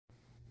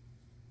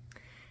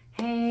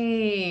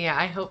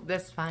I hope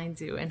this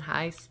finds you in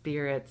high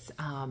spirits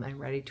and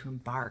ready to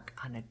embark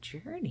on a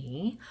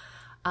journey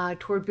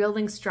toward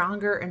building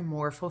stronger and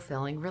more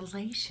fulfilling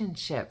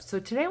relationships. So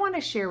today I want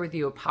to share with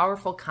you a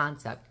powerful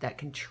concept that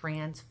can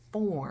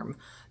transform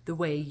the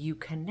way you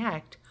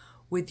connect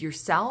with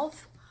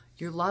yourself,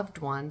 your loved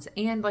ones,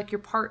 and like your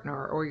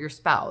partner or your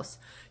spouse.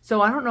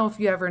 So I don't know if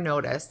you ever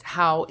noticed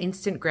how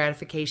instant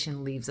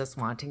gratification leaves us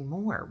wanting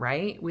more,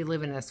 right? We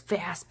live in this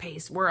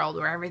fast-paced world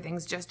where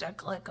everything's just a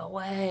click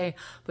away.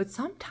 But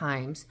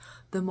sometimes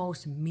the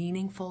most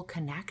meaningful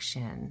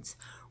connections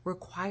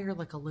require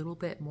like a little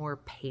bit more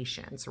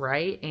patience,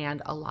 right?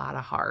 And a lot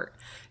of heart.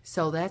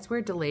 So that's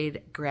where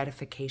delayed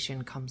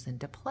gratification comes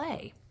into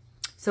play.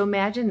 So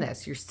imagine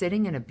this, you're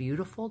sitting in a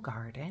beautiful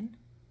garden,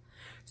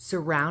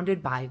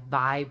 surrounded by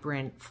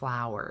vibrant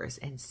flowers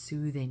and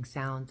soothing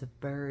sounds of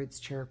birds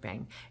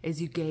chirping.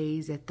 As you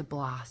gaze at the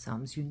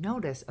blossoms, you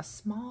notice a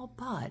small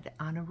bud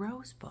on a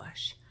rose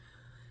bush.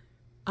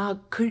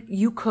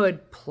 You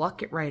could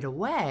pluck it right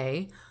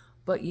away,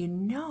 but you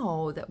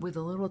know that with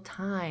a little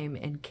time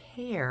and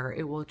care,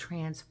 it will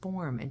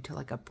transform into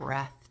like a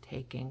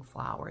breathtaking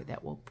flower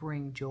that will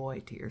bring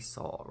joy to your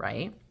soul,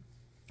 right?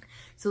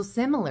 So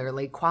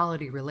similarly,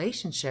 quality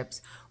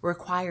relationships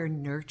require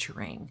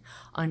nurturing,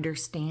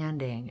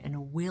 understanding, and a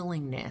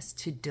willingness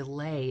to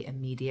delay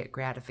immediate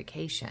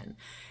gratification.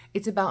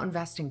 It's about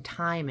investing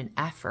time and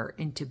effort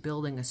into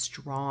building a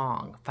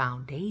strong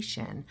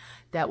foundation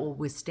that will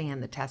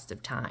withstand the test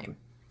of time.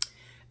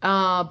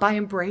 By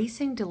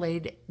embracing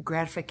delayed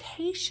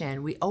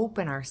gratification, we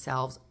open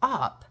ourselves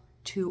up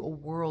to a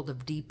world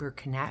of deeper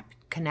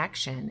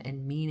connection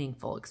and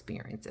meaningful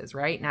experiences,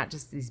 right? Not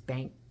just these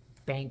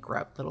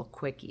bankrupt little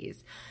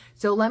quickies.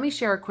 So let me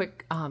share a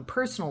quick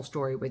personal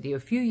story with you. A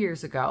few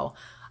years ago,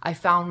 I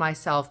found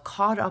myself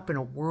caught up in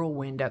a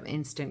whirlwind of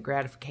instant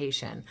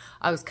gratification.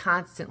 I was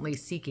constantly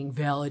seeking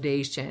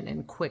validation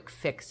and quick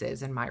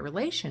fixes in my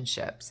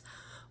relationships.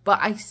 But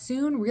I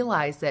soon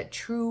realized that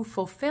true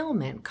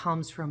fulfillment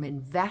comes from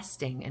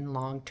investing in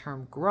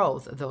long-term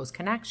growth of those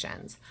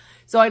connections.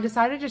 So I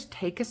decided to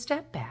take a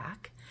step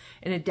back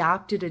and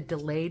adopted a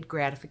delayed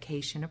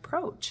gratification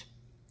approach.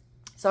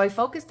 So I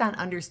focused on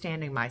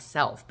understanding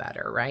myself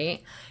better,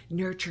 right?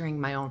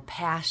 Nurturing my own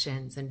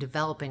passions and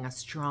developing a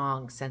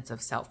strong sense of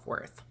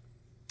self-worth.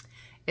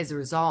 As a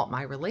result,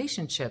 my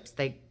relationships,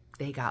 they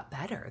got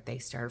better. They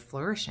started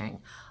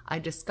flourishing. I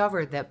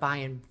discovered that by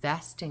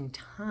investing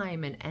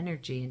time and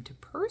energy into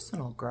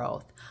personal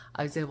growth,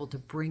 I was able to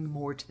bring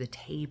more to the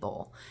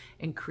table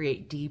and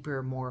create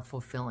deeper, more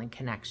fulfilling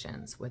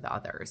connections with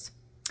others.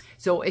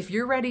 So if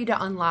you're ready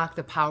to unlock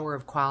the power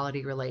of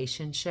quality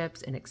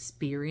relationships and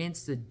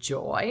experience the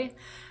joy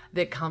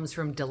that comes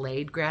from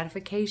delayed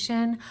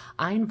gratification,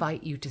 I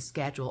invite you to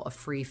schedule a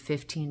free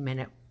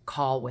 15-minute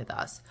call with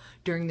us.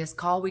 During this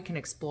call, we can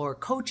explore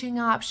coaching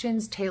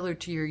options tailored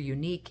to your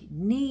unique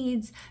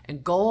needs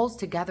and goals.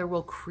 Together,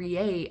 we'll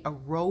create a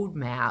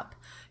roadmap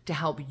to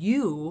help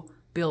you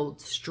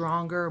build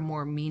stronger,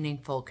 more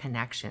meaningful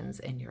connections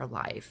in your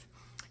life.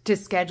 To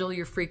schedule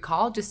your free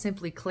call, just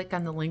simply click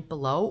on the link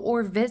below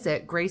or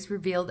visit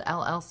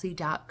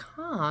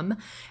gracerevealedllc.com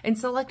and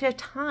select a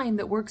time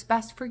that works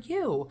best for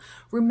you.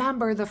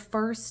 Remember, the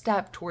first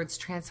step towards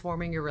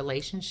transforming your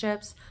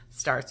relationships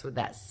starts with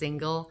that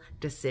single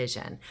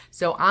decision.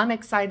 So I'm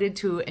excited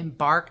to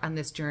embark on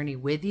this journey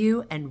with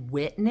you and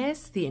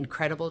witness the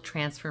incredible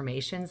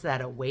transformations that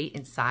await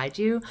inside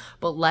you.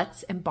 But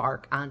let's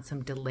embark on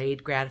some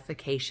delayed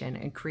gratification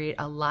and create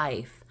a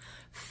life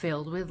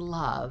filled with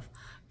love,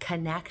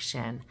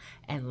 connection,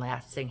 and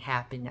lasting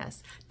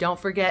happiness. Don't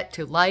forget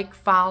to like,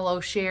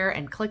 follow, share,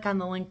 and click on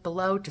the link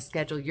below to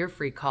schedule your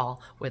free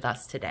call with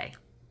us today.